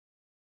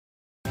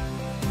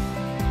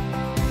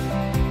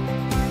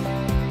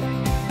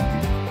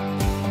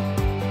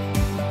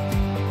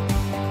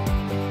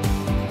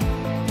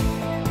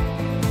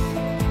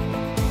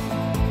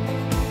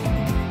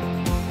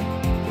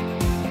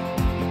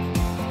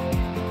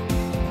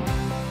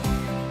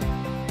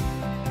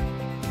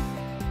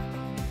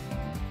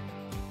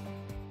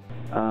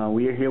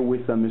We are here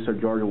with Mr.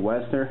 George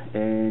Westner,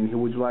 and he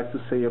would like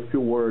to say a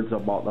few words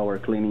about our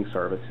cleaning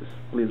services.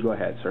 Please go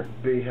ahead, sir.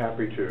 Be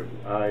happy to.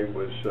 I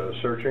was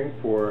searching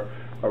for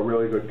a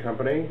really good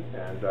company,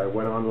 and I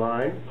went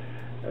online,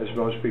 as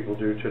most people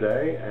do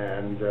today,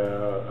 and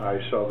I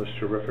saw this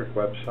terrific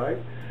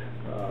website.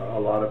 A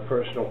lot of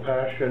personal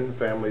passion,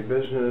 family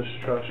business,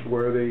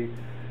 trustworthy,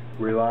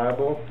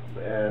 reliable,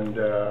 and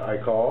I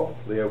called.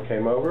 Leo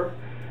came over.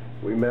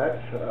 We met.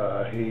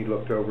 He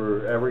looked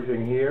over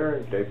everything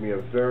here, gave me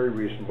a very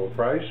reasonable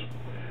price,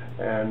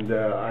 and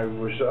I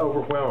was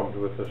overwhelmed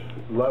with the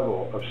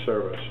level of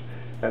service.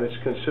 And it's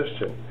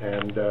consistent,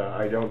 and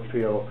I don't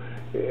feel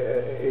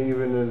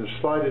even in the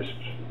slightest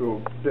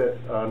bit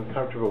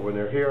uncomfortable when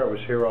they're here. I was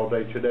here all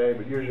day today,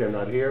 but usually I'm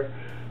not here.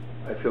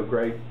 I feel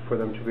great for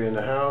them to be in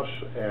the house,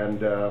 and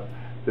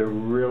they're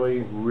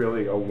really,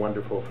 really a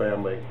wonderful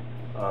family.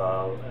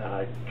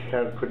 I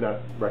could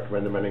not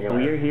recommend them any other.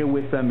 We are here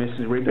with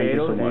Mrs.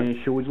 Riviera, and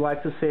she would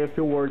like to say a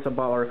few words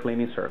about our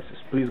cleaning services.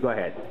 Please go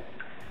ahead.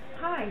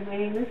 Hi, my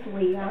name is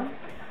Leah.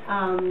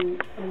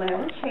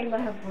 Leo and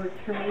Shayla have worked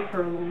for me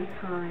for a long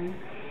time,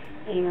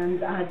 and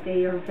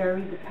they are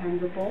very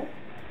dependable,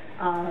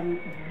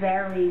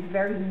 very,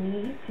 very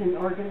neat and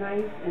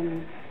organized,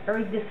 and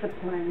very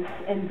disciplined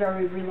and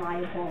very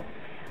reliable.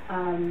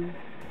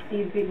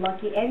 You'd be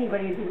lucky,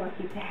 anybody would be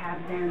lucky to have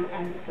them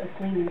as a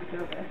cleaning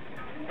service.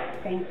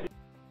 Thank you.